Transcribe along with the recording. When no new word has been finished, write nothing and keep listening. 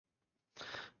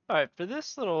Alright, for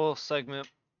this little segment,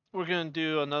 we're going to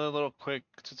do another little quick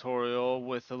tutorial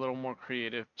with a little more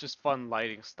creative, just fun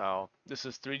lighting style. This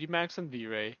is 3D Max and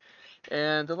Vray,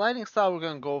 and the lighting style we're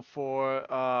going to go for,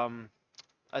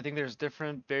 I think there's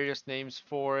different various names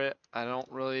for it. I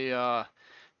don't really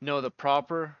know the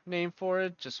proper name for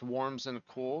it, just warms and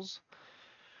cools.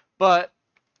 But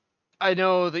I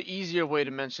know the easier way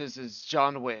to mention this is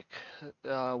John Wick.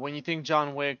 When you think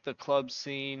John Wick, the club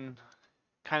scene,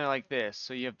 kind of like this.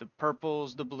 So you have the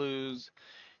purples, the blues,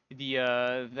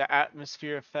 the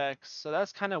atmosphere effects. So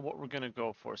that's kind of what we're gonna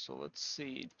go for. So let's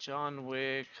see, John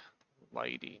Wick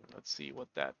lighting. Let's see what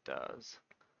that does.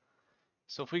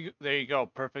 So if we, there you go,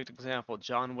 perfect example,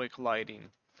 John Wick lighting.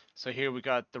 So here we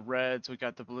got the reds, we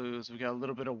got the blues, we got a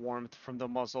little bit of warmth from the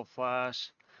muzzle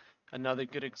flash. Another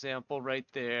good example right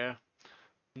there.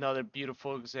 Another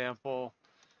beautiful example.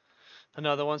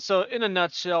 Another one. So in a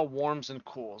nutshell, warms and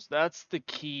cools. That's the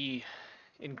key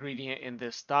ingredient in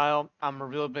this style. I'm a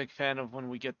real big fan of when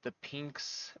we get the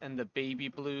pinks and the baby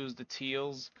blues, the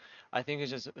teals. I think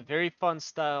it's just a very fun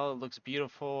style. It looks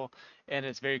beautiful and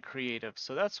it's very creative.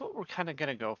 So that's what we're kind of going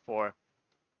to go for.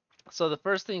 So the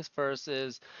first things first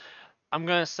is I'm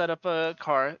going to set up a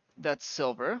car that's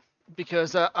silver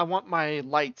because I want my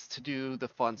lights to do the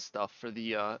fun stuff for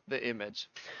the image.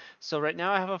 So right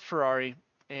now I have a Ferrari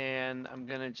and I'm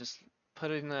going to just put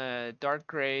in a dark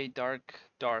gray, dark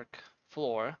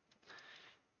floor.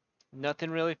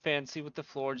 Nothing really fancy with the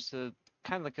floor, just a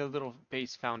kind of like a little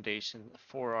base foundation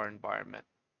for our environment.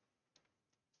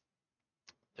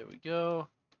 There we go.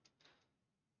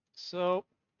 So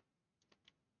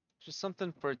just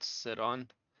something for it to sit on.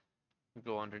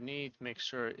 Go underneath, make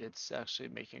sure it's actually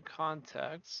making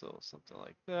contact. So something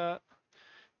like that.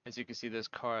 As you can see, this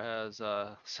car has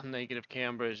some negative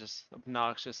camber, just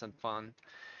obnoxious and fun.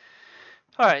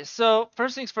 All right, so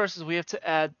first things first is we have to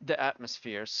add the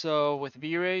atmosphere. So with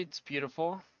V-Ray, it's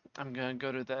beautiful. I'm gonna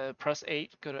go to the press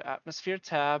 8, go to Atmosphere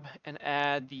tab, and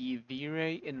add the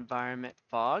V-Ray Environment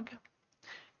Fog.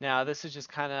 Now this is just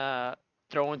kind of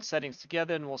throwing settings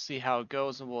together, and we'll see how it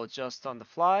goes, and we'll adjust on the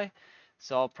fly.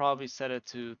 So I'll probably set it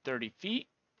to 30 feet,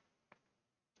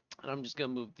 and I'm just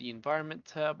gonna move the Environment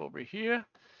tab over here.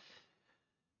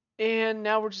 And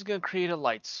now we're just gonna create a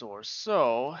light source.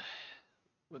 So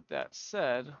with that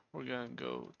said, we're gonna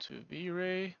go to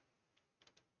V-Ray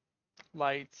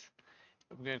light.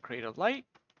 We're going to create a light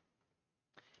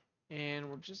and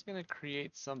we're just going to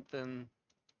create something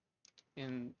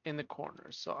in the corner.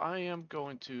 So I am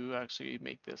going to actually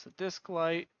make this a disc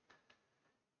light,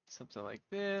 something like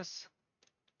this,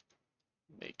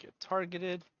 make it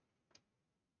targeted,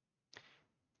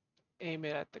 aim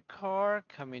it at the car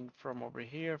coming from over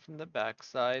here from the back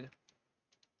side.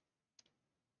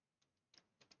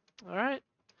 All right,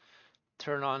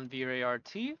 turn on V-Ray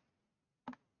RT.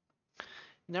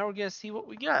 Now we're going to see what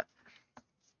we got.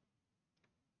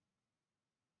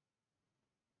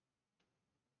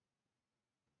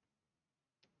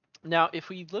 Now, if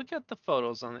we look at the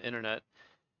photos on the internet,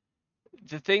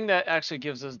 the thing that actually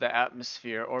gives us the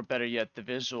atmosphere, or better yet, the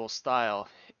visual style,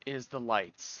 is the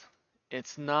lights.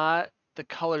 It's not the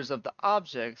colors of the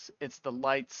objects, it's the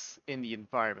lights in the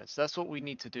environment. So that's what we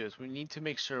need to do, is we need to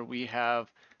make sure we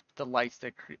have the lights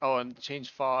that oh, and change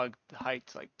fog, the height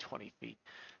to like 20 feet.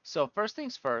 So first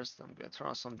things first, I'm going to turn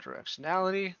on some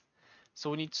directionality. So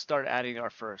we need to start adding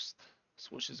our first,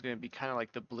 which is going to be kind of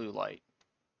like the blue light.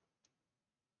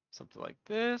 Something like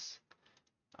this.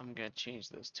 I'm going to change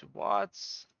this to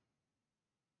watts.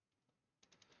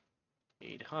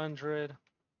 800,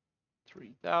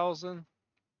 3000.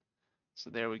 So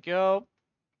there we go.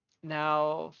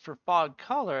 Now for fog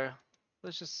color,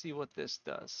 let's just see what this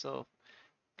does. So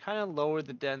kind of lower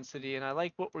the density, and I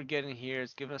like what we're getting here.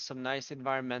 It's giving us some nice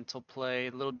environmental play,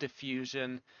 a little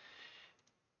diffusion.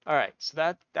 All right,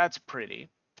 so that's pretty.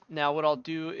 Now what I'll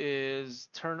do is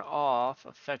turn off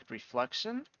effect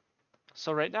reflection.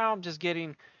 So right now I'm just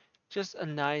getting just a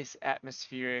nice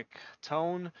atmospheric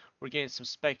tone. We're getting some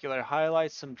specular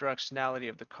highlights, some directionality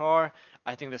of the car.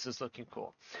 I think this is looking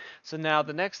cool. So now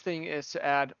the next thing is to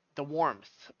add the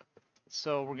warmth.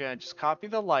 So we're going to just copy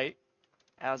the light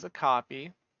as a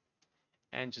copy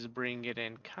and just bring it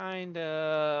in kind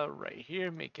of right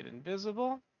here, make it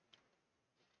invisible.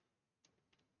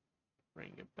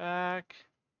 Bring it back.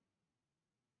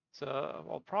 So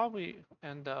I'll probably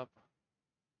end up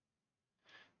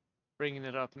bringing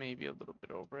it up maybe a little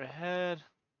bit overhead.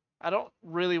 I don't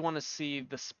really want to see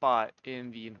the spot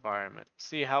in the environment.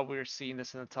 See how we're seeing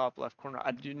this in the top left corner?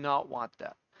 I do not want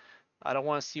that. I don't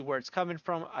want to see where it's coming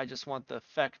from. I just want the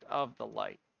effect of the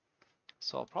light.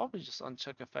 So I'll probably just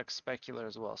uncheck effect specular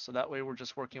as well. So that way we're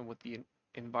just working with the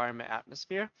environment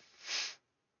atmosphere.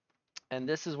 And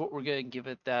this is what we're going to give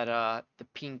it that the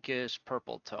pinkish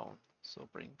purple tone. So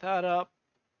bring that up.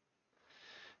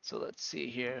 So let's see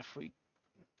here if we do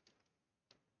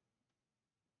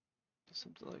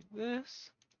something like this.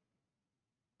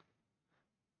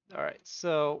 All right,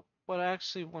 so what I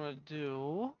actually want to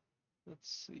do,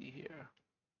 let's see here.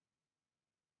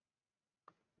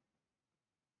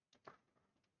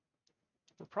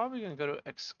 We're probably going to go to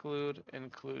exclude,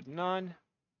 include none,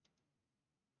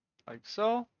 like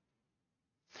so.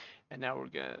 And now we're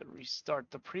going to restart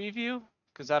the preview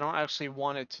because I don't actually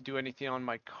want it to do anything on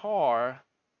my car,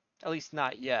 at least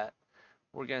not yet.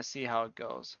 We're going to see how it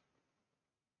goes.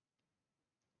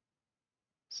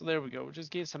 So there we go. We're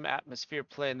just getting some atmosphere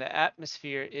play, and the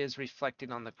atmosphere is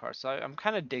reflecting on the car. So I'm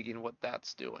kind of digging what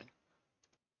that's doing.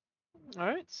 All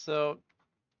right, so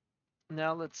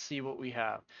now let's see what we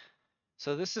have.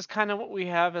 So this is kind of what we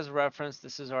have as reference.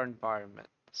 This is our environment.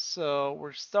 So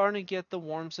we're starting to get the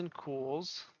warms and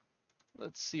cools.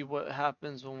 Let's see what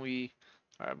happens when we,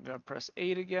 all right, I'm gonna press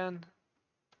 8 again.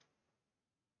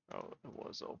 Oh, it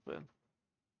was open.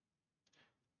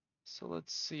 So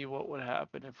let's see what would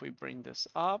happen if we bring this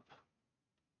up.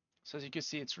 So as you can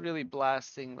see, it's really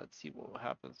blasting. Let's see what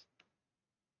happens.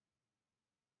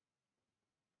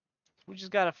 We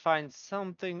just gotta find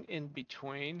something in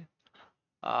between.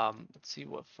 Let's see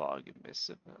what fog it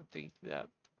missing. I think that.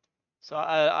 So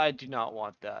I do not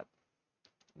want that.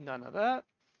 None of that.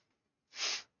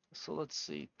 So let's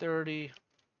see, 30,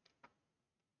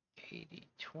 80,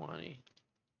 20,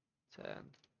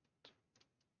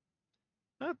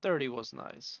 10. 30 was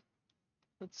nice.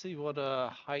 Let's see what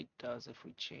height does if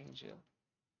we change it.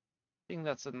 I think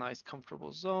that's a nice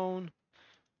comfortable zone.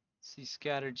 See,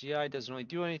 scatter GI doesn't really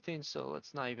do anything, so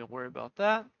let's not even worry about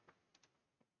that.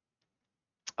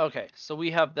 Okay, so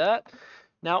we have that.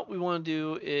 Now what we want to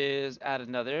do is add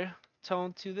another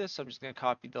tone to this. So I'm just going to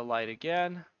copy the light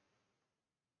again.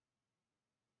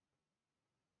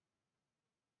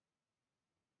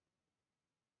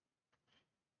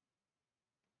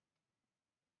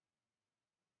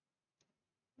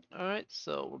 All right,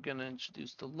 so we're going to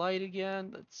introduce the light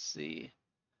again. Let's see.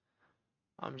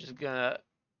 I'm just going to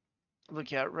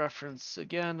look at reference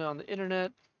again on the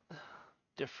internet.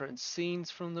 Different scenes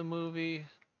from the movie.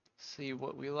 See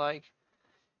what we like.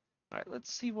 All right,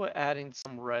 let's see what adding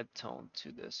some red tone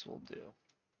to this will do.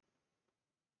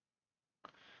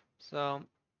 So,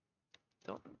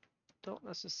 don't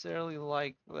necessarily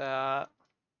like that.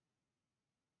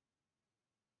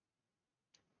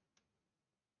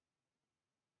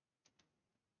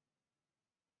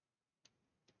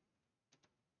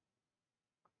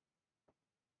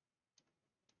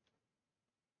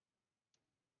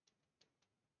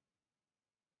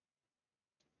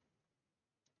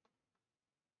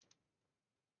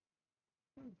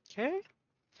 Okay.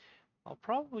 I'll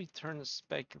probably turn the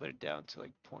specular down to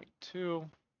like 0.2.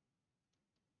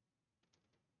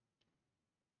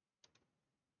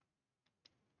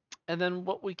 And then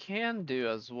what we can do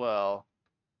as well,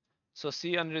 so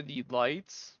see under the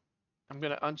lights, I'm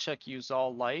going to uncheck use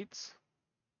all lights.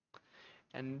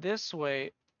 And this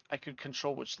way I could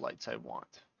control which lights I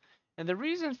want. And the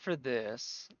reason for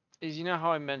this is, you know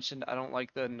how I mentioned I don't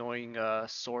like the annoying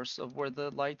source of where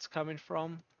the light's coming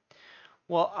from?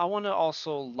 Well, I want to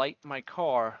also light my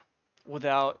car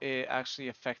without it actually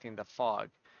affecting the fog.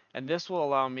 And this will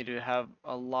allow me to have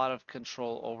a lot of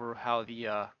control over how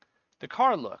the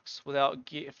car looks without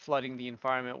flooding the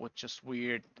environment with just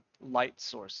weird light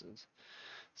sources.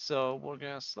 So we're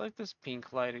going to select this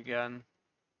pink light again.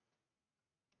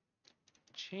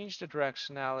 Change the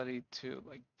directionality to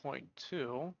like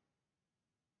 0.2.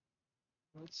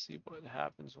 Let's see what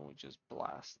happens when we just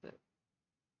blast it.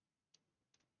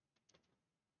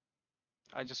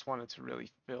 I just wanted to really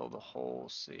fill the whole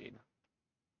scene.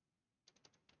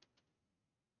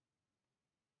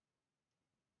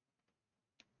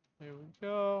 There we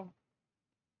go.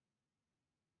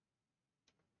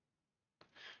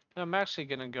 And I'm actually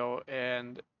gonna go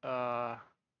and turn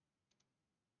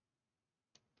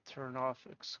off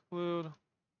exclude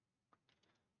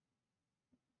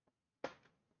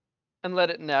and let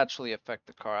it naturally affect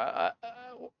the car.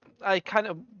 I kind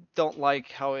of don't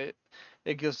like how it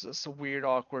gives us a weird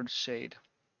awkward shade.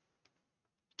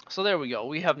 So there we go.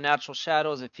 We have natural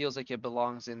shadows. It feels like it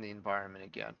belongs in the environment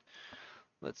again.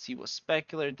 Let's see what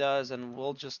specular does, and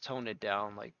we'll just tone it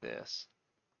down like this.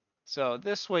 So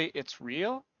this way it's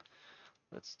real.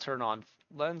 Let's turn on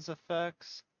lens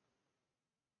effects.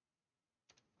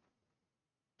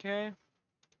 Okay.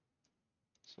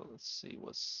 So let's see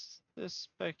what's this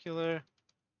specular.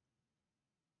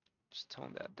 Just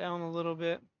tone that down a little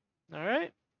bit. All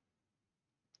right.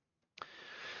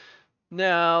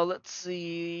 Now let's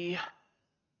see.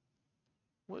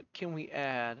 What can we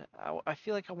add? I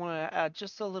feel like I want to add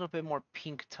just a little bit more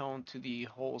pink tone to the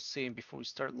whole scene before we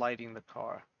start lighting the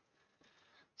car.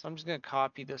 So I'm just going to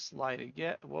copy this light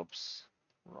again. Whoops,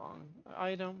 wrong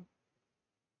item.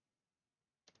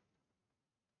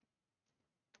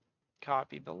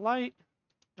 Copy the light.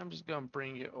 I'm just going to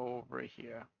bring it over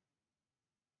here.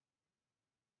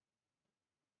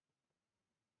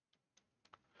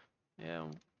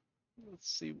 And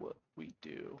let's see what we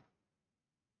do.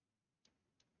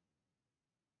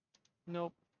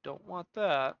 Nope, don't want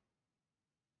that.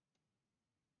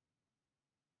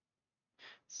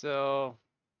 So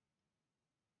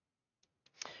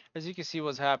as you can see,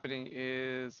 what's happening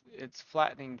is it's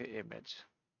flattening the image.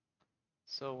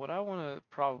 So what I want to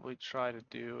probably try to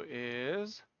do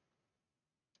is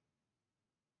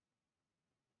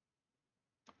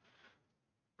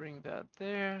bring that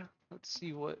there. Let's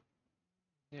see what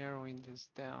narrowing this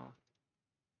down.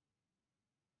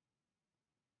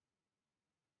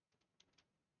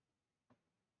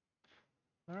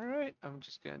 All right, I'm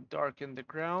just going to darken the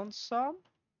ground some,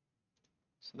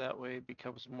 so that way it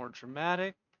becomes more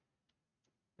dramatic.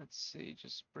 Let's see,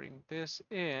 just bring this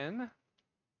in.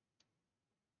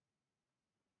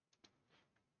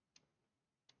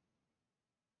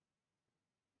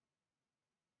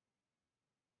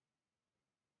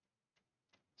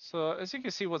 So as you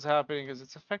can see, what's happening is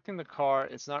it's affecting the car.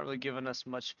 It's not really giving us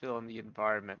much feel in the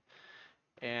environment.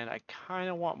 And I kind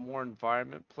of want more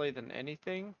environment play than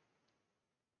anything.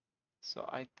 So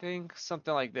I think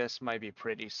something like this might be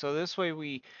pretty. So this way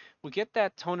we get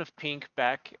that tone of pink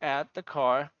back at the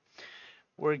car.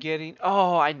 We're getting,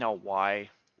 oh, I know why.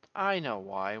 I know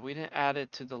why. We didn't add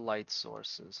it to the light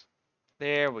sources.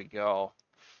 There we go.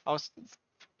 I was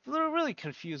really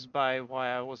confused by why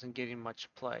I wasn't getting much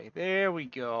play. There we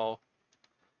go.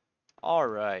 All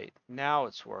right, now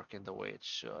it's working the way it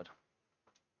should.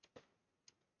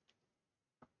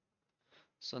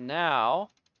 So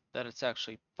now that it's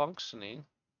actually functioning,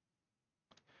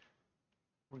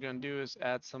 what we're going to do is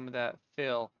add some of that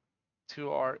fill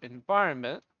to our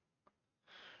environment.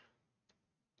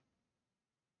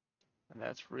 And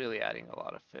that's really adding a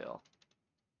lot of fill.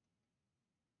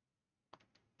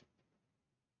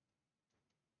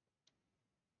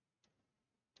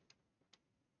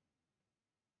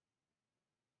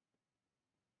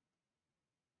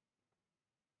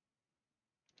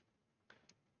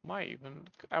 Might even,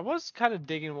 I was kind of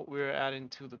digging what we were adding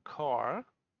to the car.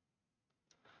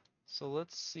 So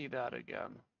let's see that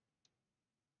again.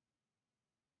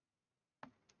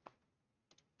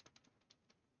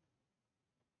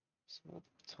 So we'll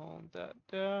tone that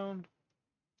down.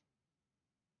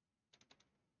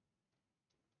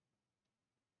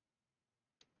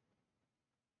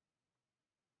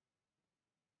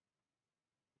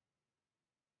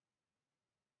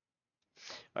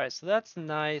 All right, so that's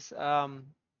nice.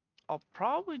 I'll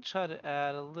probably try to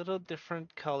add a little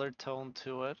different color tone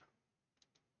to it,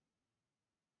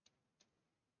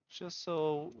 just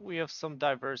so we have some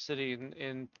diversity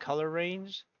in color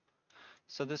range.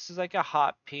 So this is like a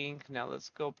hot pink. Now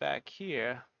let's go back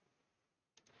here,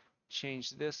 change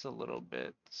this a little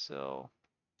bit. So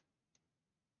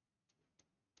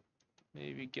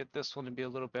maybe get this one to be a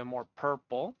little bit more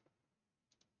purple.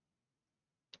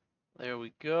 There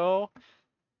we go.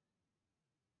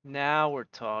 Now we're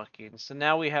talking. So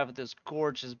now we have this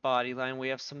gorgeous body line. We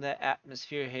have some of that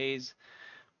atmosphere haze.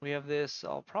 We have this.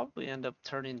 I'll probably end up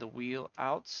turning the wheel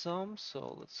out some.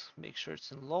 So let's make sure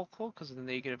it's in local because of the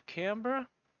negative camber.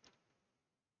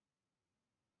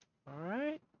 All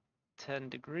right, 10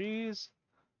 degrees.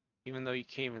 Even though you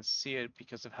can't even see it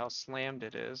because of how slammed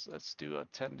it is. Let's do a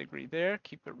 10-degree there.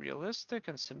 Keep it realistic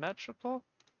and symmetrical.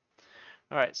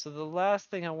 All right, so the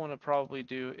last thing I want to probably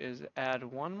do is add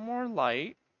one more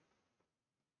light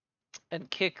and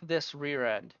kick this rear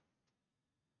end.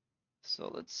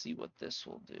 So let's see what this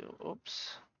will do.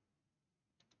 Oops.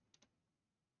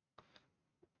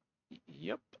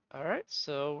 Yep. All right,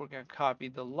 so we're going to copy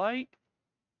the light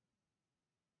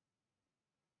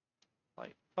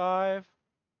 5.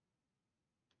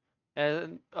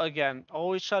 And again,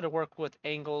 always try to work with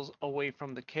angles away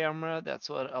from the camera. That's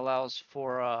what allows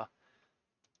for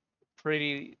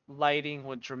pretty lighting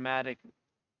with dramatic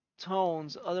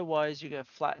tones. Otherwise, you're going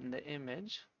to flatten the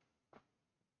image.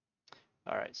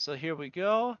 All right, so here we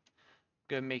go.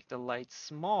 Gonna make the light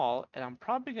small, and I'm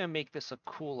probably gonna make this a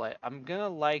cool light. I'm gonna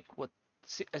like what,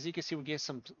 as you can see, we get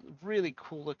some really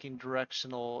cool looking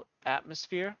directional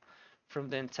atmosphere from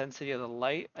the intensity of the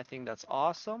light. I think that's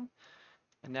awesome.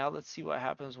 And now let's see what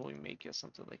happens when we make it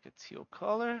something like a teal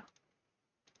color.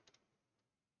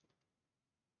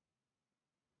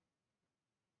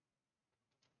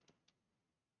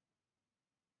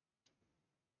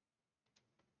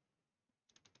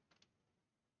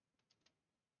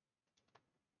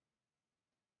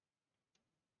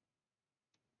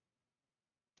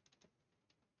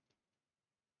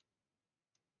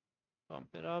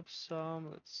 bump it up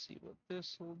some. Let's see what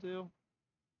this will do.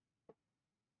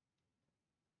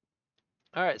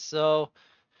 All right, so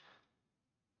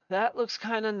that looks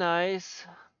kind of nice.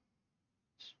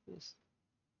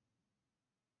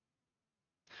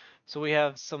 So we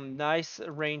have some nice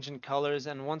range in colors,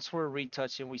 and once we're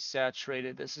retouching, we saturate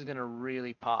it, this is gonna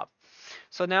really pop.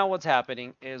 So now what's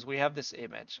happening is we have this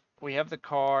image, we have the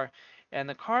car, and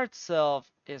the car itself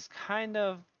is kind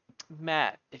of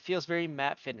matte. It feels very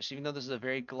matte finish, even though this is a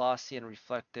very glossy and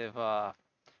reflective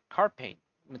car paint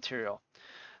material.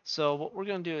 So what we're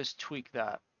gonna do is tweak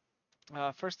that.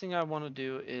 First thing I want to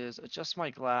do is adjust my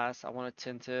glass. I want to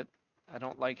tint it. I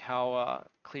don't like how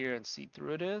clear and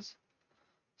see-through it is.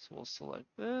 So we'll select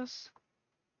this,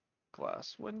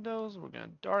 glass windows, we're going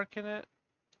to darken it.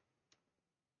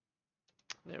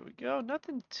 There we go.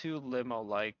 Nothing too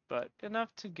limo-like, but enough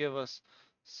to give us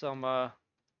some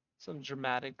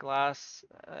dramatic glass,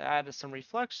 added some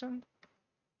reflection.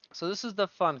 So this is the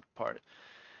fun part.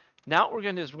 Now what we're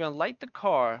going to do is we're going to light the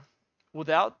car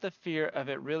without the fear of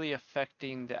it really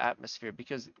affecting the atmosphere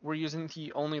because we're using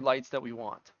the only lights that we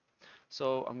want.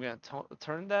 So I'm going to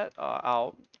turn that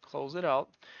out, close it out,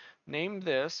 name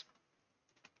this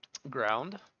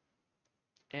ground,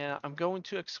 and I'm going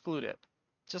to exclude it.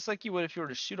 Just like you would if you were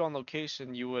to shoot on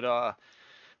location, you would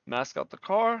mask out the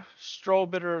car,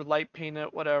 strobe it or light paint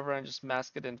it, whatever, and just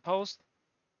mask it in post.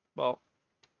 Well,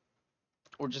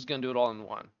 we're just going to do it all in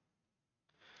one.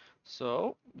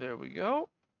 So there we go.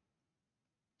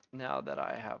 Now that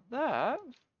I have that,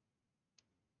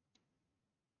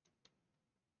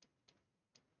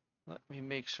 let me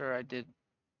make sure I did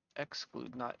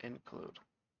exclude, not include.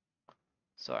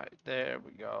 Sorry, there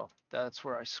we go. That's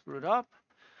where I screwed up,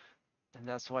 and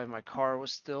that's why my car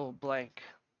was still blank.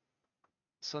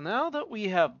 So now that we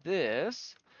have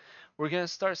this, we're going to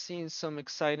start seeing some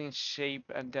exciting shape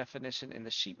and definition in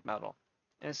the sheet metal.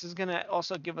 And this is going to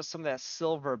also give us some of that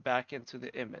silver back into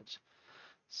the image.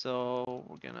 So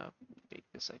we're going to make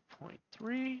this like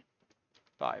 0.3,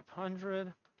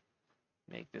 500,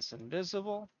 make this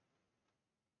invisible.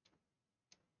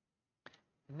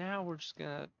 Now we're just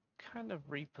going to kind of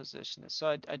reposition it. So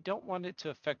I don't want it to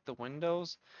affect the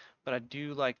windows, but I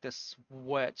do like this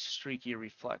wet, streaky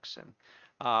reflection.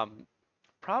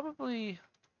 Probably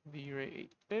V-Ray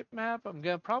 8-bitmap. I'm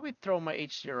going to probably throw my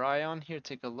HDRI on here,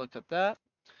 take a look at that.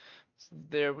 So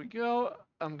there we go.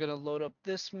 I'm going to load up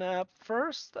this map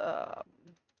first.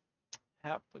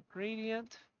 Half the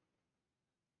gradient.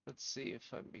 Let's see if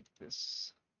I make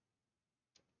this.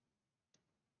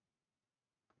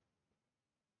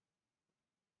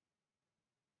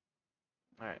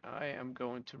 All right, I am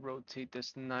going to rotate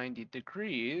this 90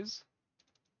 degrees.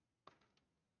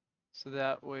 So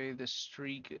that way the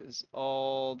streak is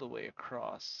all the way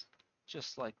across.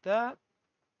 Just like that.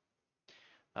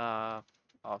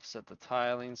 Offset the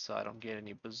tiling so I don't get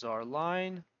any bizarre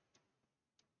line.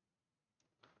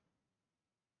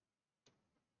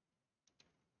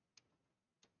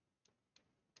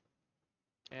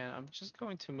 And I'm just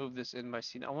going to move this in my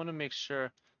scene. I want to make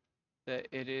sure that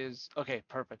it is, okay,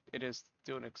 perfect. It is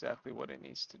doing exactly what it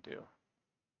needs to do.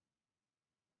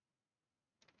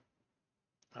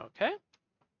 Okay.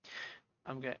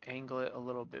 I'm going to angle it a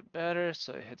little bit better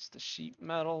so it hits the sheet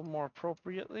metal more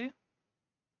appropriately.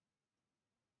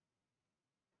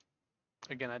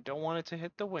 Again, I don't want it to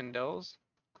hit the windows.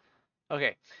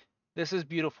 Okay, this is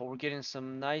beautiful. We're getting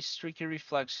some nice streaky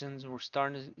reflections. We're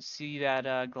starting to see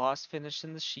that gloss finish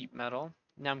in the sheet metal.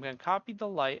 Now I'm going to copy the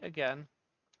light again.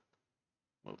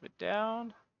 Move it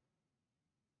down.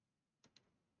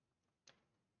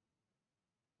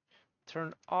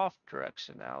 Turn off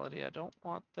directionality. I don't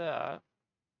want that.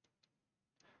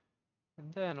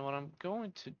 And then what I'm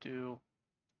going to do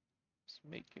is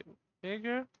make it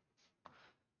bigger,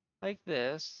 like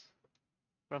this.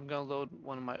 But I'm going to load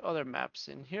one of my other maps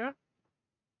in here.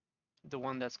 The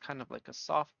one that's kind of like a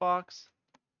softbox.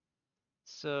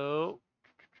 So,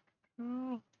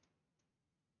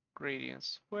 gradient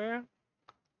square.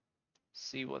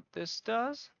 See what this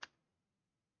does.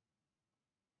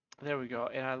 There we go.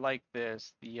 And I like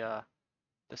this, the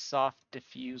soft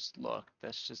diffused look.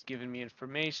 That's just giving me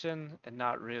information and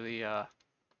not really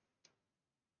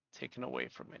taken away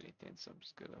from anything. So I'm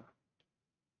just gonna.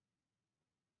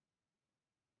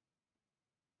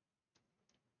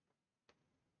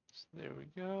 So there we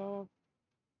go.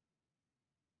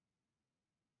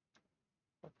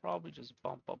 I'll probably just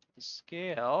bump up the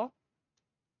scale.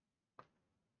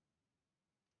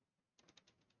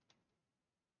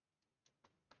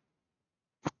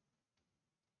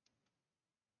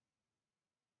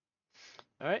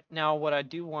 All right, now what I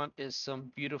do want is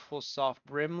some beautiful soft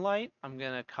rim light. I'm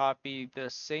gonna copy the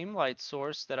same light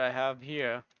source that I have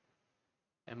here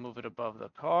and move it above the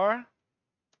car.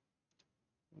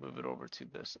 Move it over to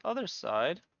this other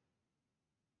side.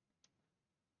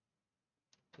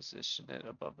 Position it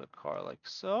above the car like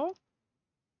so.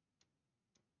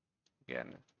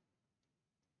 Again,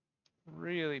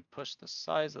 really push the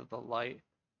size of the light.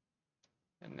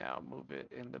 And now move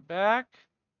it in the back.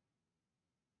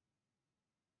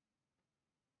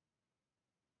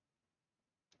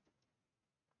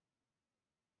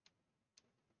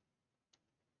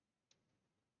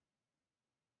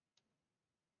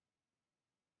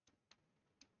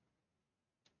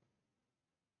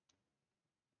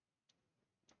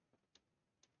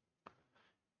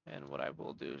 And what I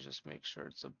will do is just make sure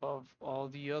it's above all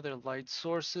the other light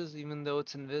sources. Even though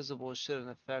it's invisible, it shouldn't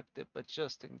affect it, but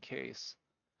just in case.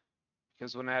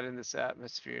 Because when adding this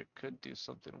atmosphere, it could do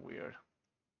something weird.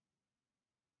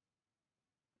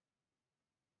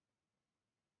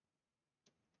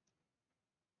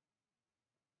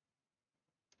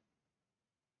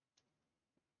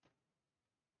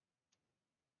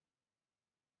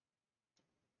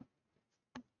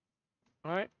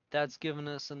 Alright, that's given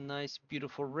us a nice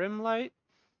beautiful rim light.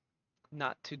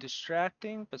 Not too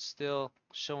distracting, but still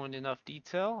showing enough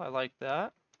detail. I like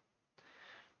that.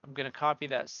 I'm going to copy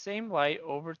that same light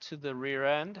over to the rear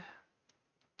end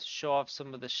to show off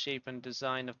some of the shape and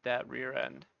design of that rear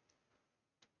end.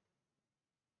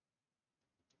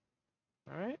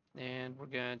 Alright, and we're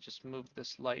going to just move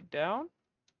this light down.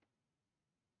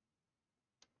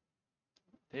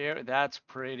 There, that's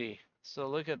pretty. So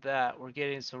look at that. We're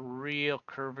getting some real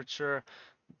curvature.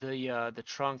 The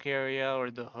trunk area or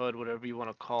the hood, whatever you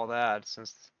want to call that,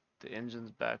 since the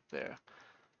engine's back there.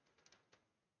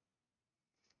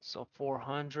 So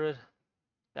 400,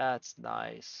 that's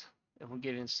nice. And we're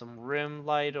getting some rim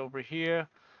light over here,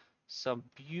 some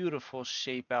beautiful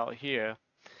shape out here.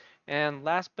 And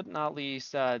last but not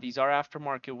least, these are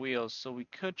aftermarket wheels, so we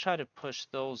could try to push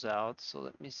those out. So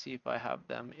let me see if I have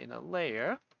them in a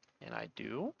layer, and I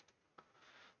do.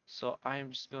 So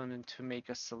I'm just going to make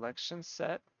a selection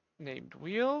set named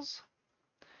wheels,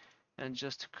 and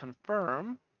just to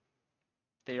confirm,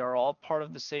 they are all part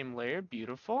of the same layer.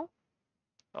 Beautiful.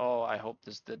 Oh, I hope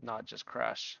this did not just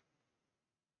crash.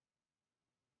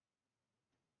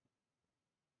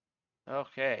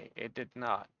 Okay, it did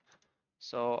not.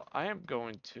 So I am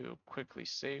going to quickly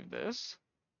save this.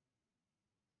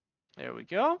 There we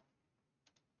go.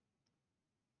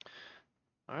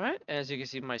 All right, as you can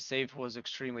see, my save was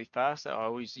extremely fast. I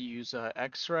always use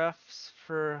XREFs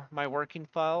for my working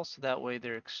files, so that way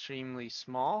they're extremely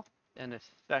small and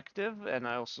effective, and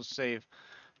I also save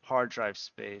hard drive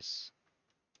space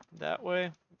that way.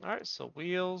 All right, so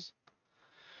wheels,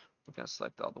 we're gonna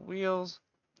select all the wheels,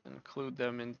 and include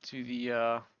them into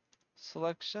the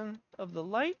selection of the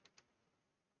light.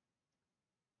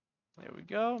 There we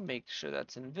go, make sure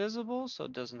that's invisible so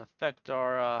it doesn't affect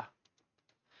our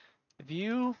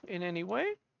view in any way.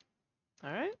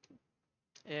 All right.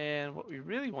 And what we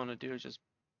really want to do is just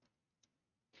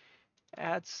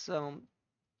add some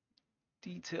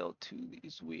detail to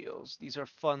these wheels. These are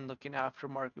fun looking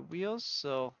aftermarket wheels,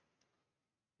 so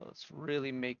let's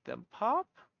really make them pop.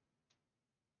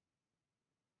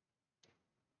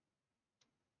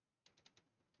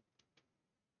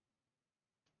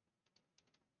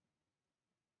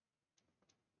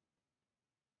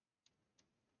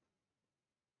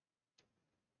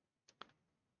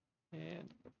 And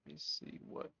let me see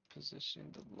what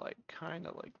position the light kind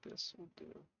of like this will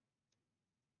do.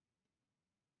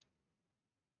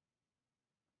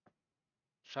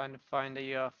 Trying to find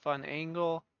a fun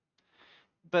angle.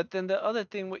 But then the other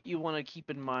thing what you want to keep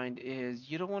in mind is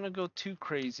you don't want to go too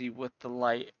crazy with the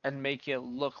light and make it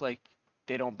look like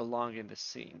they don't belong in the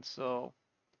scene. So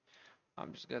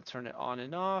I'm just going to turn it on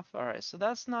and off. All right, so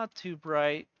that's not too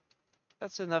bright.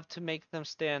 That's enough to make them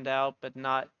stand out, but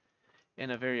not in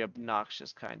a very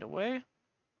obnoxious kind of way.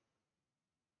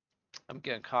 I'm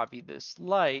going to copy this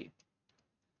light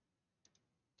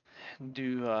and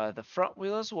do the front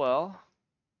wheel as well.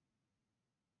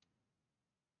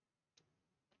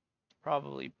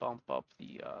 Probably bump up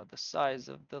the size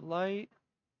of the light.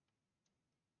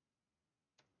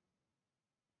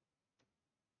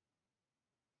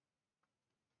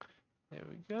 There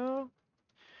we go.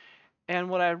 And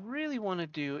what I really want to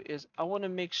do is I want to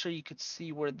make sure you could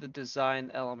see where the design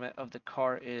element of the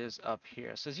car is up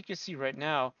here. So as you can see right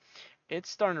now, it's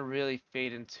starting to really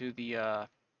fade into the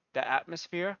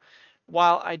atmosphere.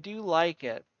 While I do like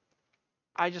it,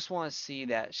 I just want to see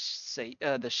that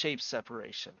the shape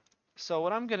separation. So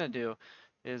what I'm gonna do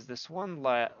is this one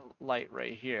light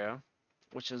right here,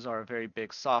 which is our very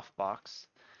big softbox.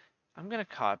 I'm going to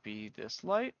copy this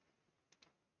light,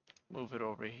 move it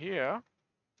over here.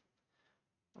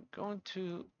 I'm going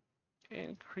to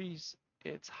increase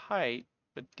its height,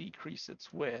 but decrease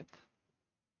its width.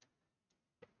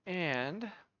 And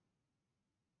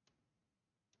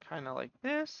kind of like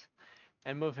this,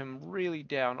 and move him really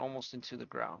down almost into the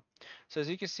ground. So as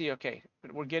you can see, okay,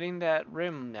 we're getting that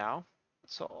rim now.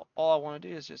 So all I want to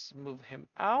do is just move him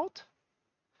out.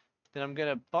 Then I'm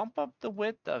going to bump up the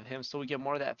width of him so we get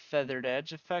more of that feathered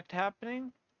edge effect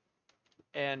happening.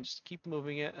 And just keep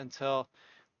moving it until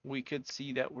we could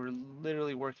see that we're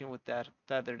literally working with that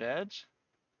feathered edge.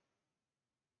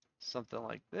 Something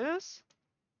like this.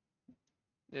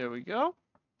 There we go.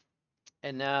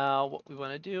 And now what we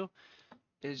want to do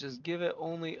is just give it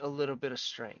only a little bit of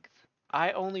strength.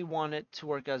 I only want it to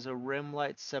work as a rim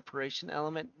light separation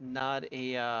element, not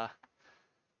a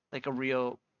like a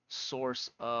real source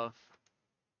of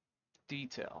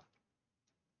detail.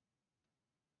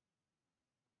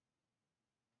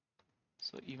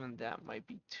 So even that might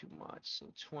be too much. So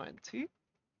 20.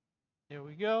 There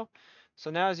we go. So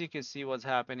now as you can see, what's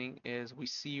happening is we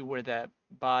see where that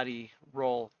body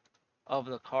roll of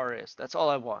the car is. That's all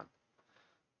I want.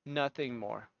 Nothing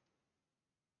more.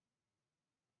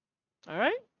 All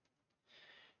right.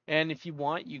 And if you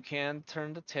want, you can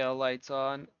turn the tail lights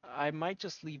on. I might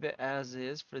just leave it as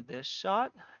is for this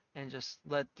shot and just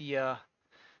let the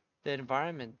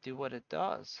environment do what it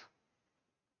does.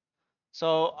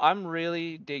 So I'm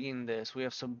really digging this. We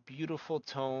have some beautiful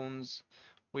tones.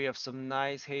 We have some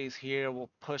nice haze here. We'll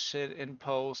push it in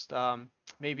post.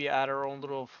 Maybe add our own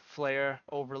little flare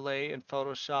overlay in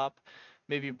Photoshop.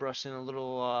 Maybe brush in a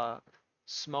little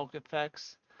smoke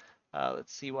effects.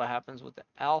 Let's see what happens with the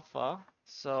alpha.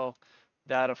 So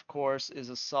that of course is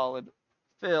a solid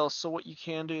fill. So what you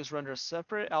can do is render a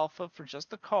separate alpha for just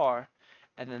the car,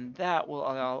 and then that will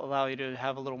allow you to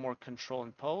have a little more control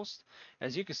in post.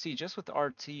 As you can see, just with the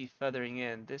RT feathering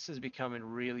in, this is becoming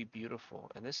really beautiful,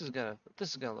 and this is gonna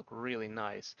look really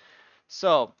nice.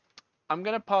 So I'm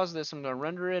gonna pause this. I'm gonna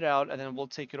render it out, and then we'll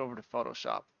take it over to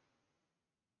Photoshop.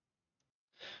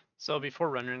 So before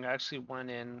rendering, I actually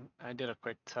went in, I did a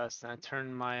quick test, and I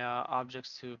turned my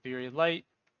objects to very light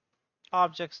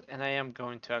objects, and I am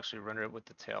going to actually render it with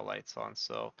the tail lights on.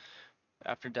 So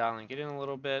after dialing it in a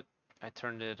little bit, I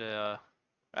turned it,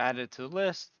 added it to the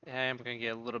list, and I am going to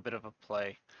get a little bit of a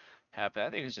play happen.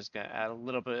 I think it's just going to add a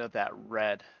little bit of that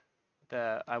red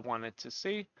that I wanted to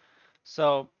see.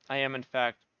 So I am in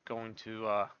fact going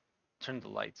to turn the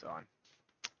lights on.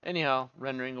 Anyhow,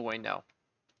 rendering away now.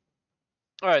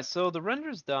 Alright, so the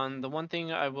render's done. The one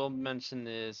thing I will mention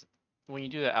is when you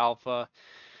do the alpha,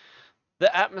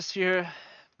 the atmosphere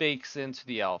bakes into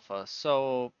the alpha.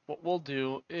 So what we'll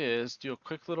do is do a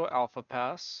quick little alpha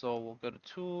pass. So we'll go to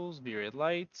Tools, V-Ray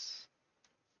Lights,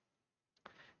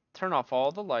 turn off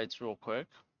all the lights real quick.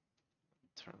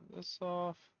 Turn this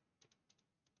off.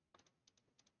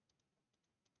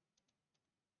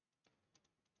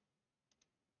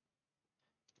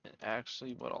 And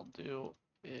actually what I'll do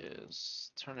is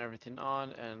turn everything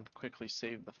on and quickly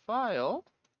save the file.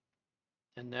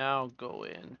 And now go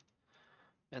in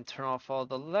and turn off all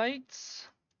the lights.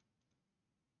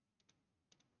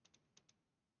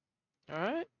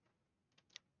 Alright.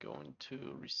 Going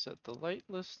to reset the light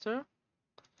lister.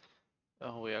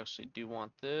 Oh, we actually do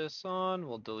want this on.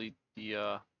 We'll delete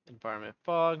the environment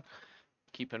fog.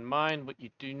 Keep in mind, what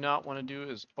you do not want to do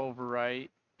is overwrite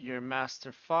your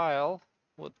master file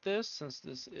with this, since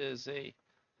this is a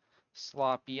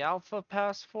sloppy alpha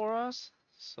pass for us.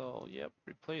 So, yep,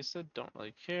 replace it. Don't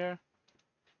really care.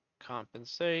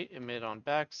 Compensate, emit on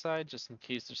backside, just in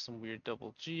case there's some weird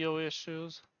double geo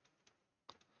issues.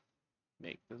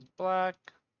 Make this black.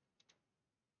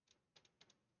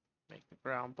 Make the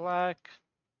ground black.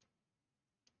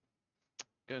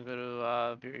 Gonna go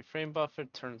to Vary Frame Buffer,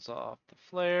 turns off the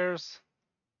flares.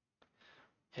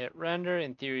 Hit render.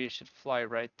 In theory, it should fly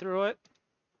right through it.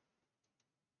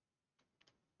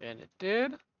 And it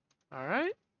did.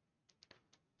 Alright.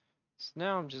 So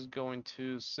now I'm just going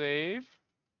to save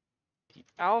the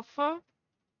alpha.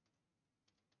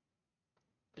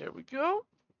 There we go.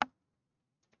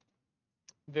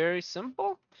 Very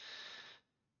simple.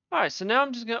 Alright, so now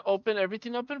I'm just going to open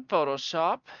everything up in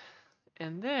Photoshop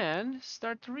and then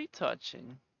start the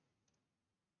retouching.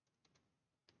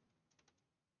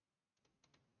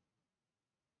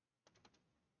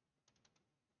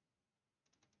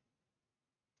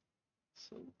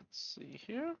 So let's see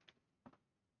here.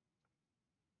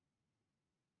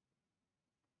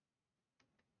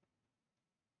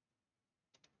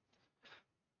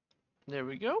 There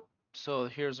we go. So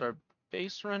here's our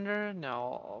base render. Now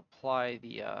I'll apply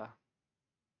the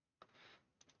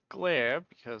glare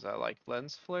because I like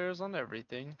lens flares on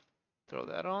everything. Throw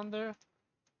that on there.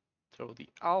 Throw the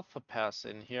alpha pass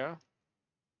in here.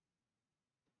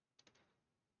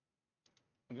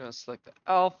 I'm gonna select the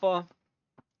alpha.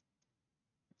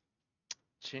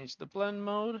 Change the blend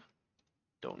mode.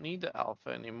 Don't need the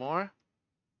alpha anymore.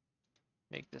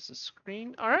 Make this a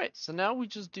screen. Alright, so now we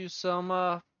just do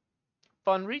some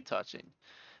fun retouching.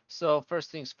 So first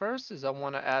things first is I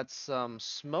want to add some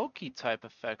smoky type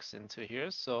effects into here.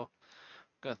 So I'm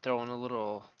gonna throw in a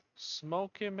little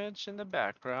smoke image in the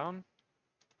background.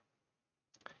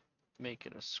 Make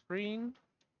it a screen.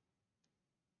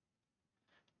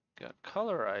 Gonna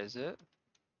colorize it.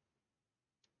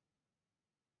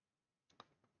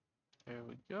 There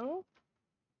we go.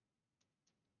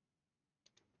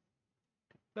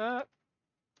 That.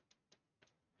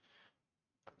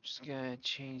 I'm just gonna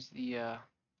change the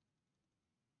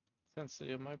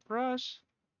intensity of my brush.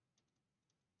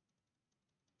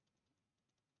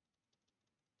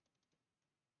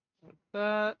 With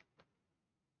that.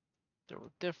 Throw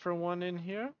a different one in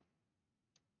here.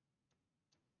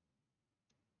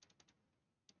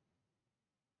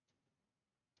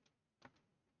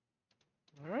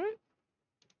 Alright.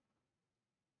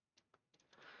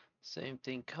 Same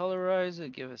thing, colorize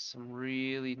it, give it some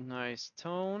really nice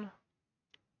tone.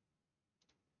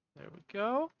 There we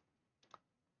go.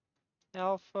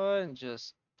 Alpha, and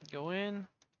just go in.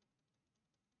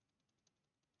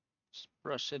 Just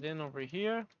brush it in over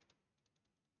here.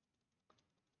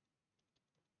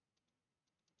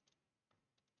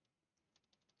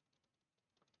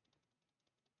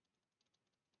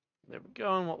 There we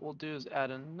go, and what we'll do is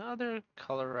add another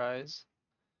colorize,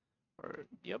 or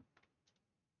yep.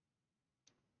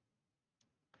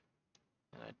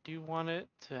 And I do want it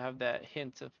to have that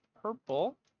hint of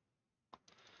purple.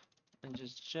 And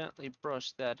just gently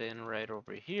brush that in right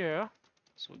over here.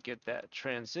 So we get that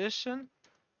transition.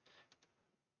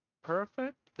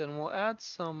 Perfect. Then we'll add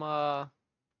some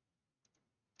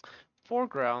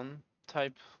foreground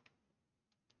type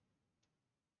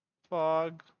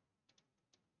fog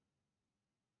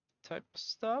type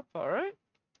stuff. Alright.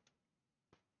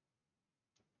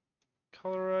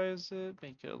 Colorize it,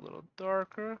 make it a little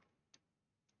darker.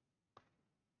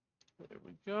 There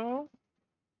we go.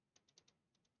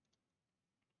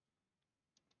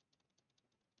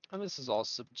 And this is all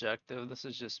subjective. This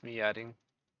is just me adding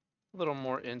a little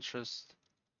more interest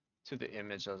to the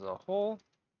image as a whole.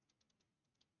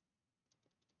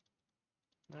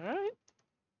 Alright.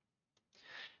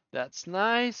 That's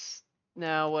nice.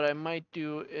 Now what I might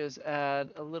do is add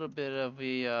a little bit of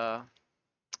a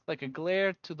like a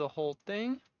glare to the whole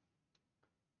thing.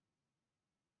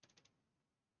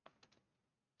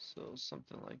 So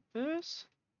something like this.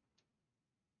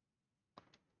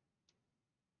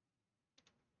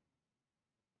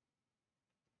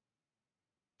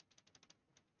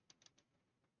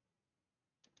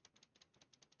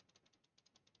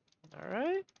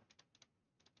 Alright.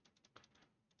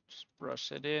 Just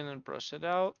brush it in and brush it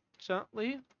out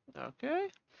gently. Okay.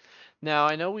 Now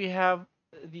I know we have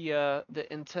the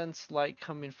intense light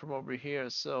coming from over here,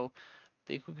 so I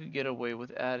think we could get away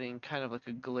with adding kind of like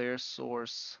a glare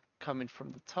source coming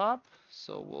from the top.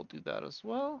 So we'll do that as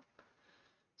well.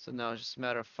 So now it's just a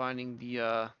matter of finding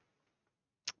the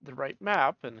right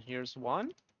map, and here's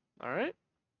one. All right.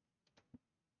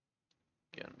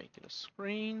 Gonna make it a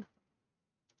screen.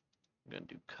 I'm gonna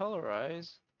do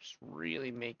colorize. Just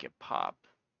really make it pop.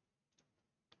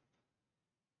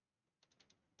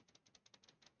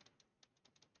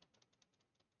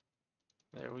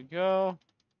 There we go.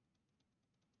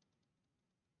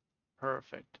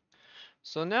 Perfect.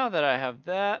 So now that I have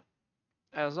that,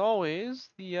 as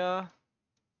always, the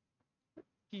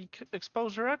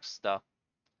exposure X stuff.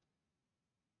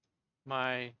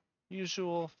 My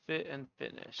usual fit and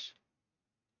finish.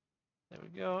 There we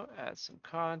go. Add some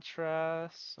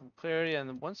contrast, some clarity,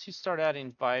 and once you start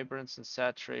adding vibrance and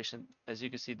saturation, as you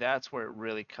can see, that's where it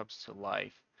really comes to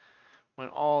life. When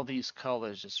all these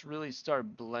colors just really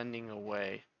start blending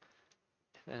away.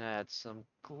 And add some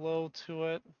glow to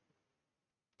it.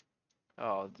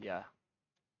 Oh, yeah.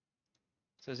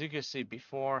 So as you can see,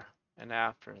 before and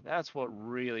after, that's what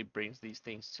really brings these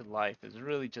things to life, is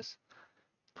really just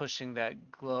pushing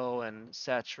that glow and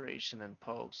saturation in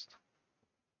post.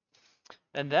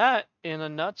 And that, in a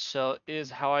nutshell,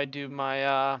 is how I do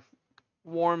my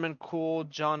warm and cool,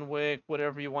 John Wick,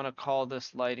 whatever you want to call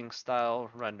this lighting style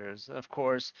renders. Of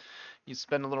course, you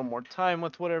spend a little more time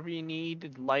with whatever you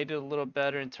need, light it a little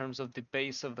better in terms of the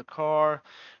base of the car,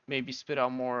 maybe spit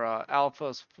out more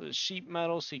alpha sheet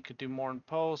metal so you could do more in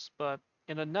post. But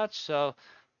in a nutshell,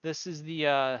 this is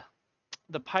the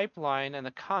pipeline and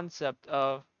the concept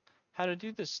of how to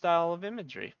do this style of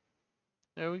imagery.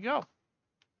 There we go.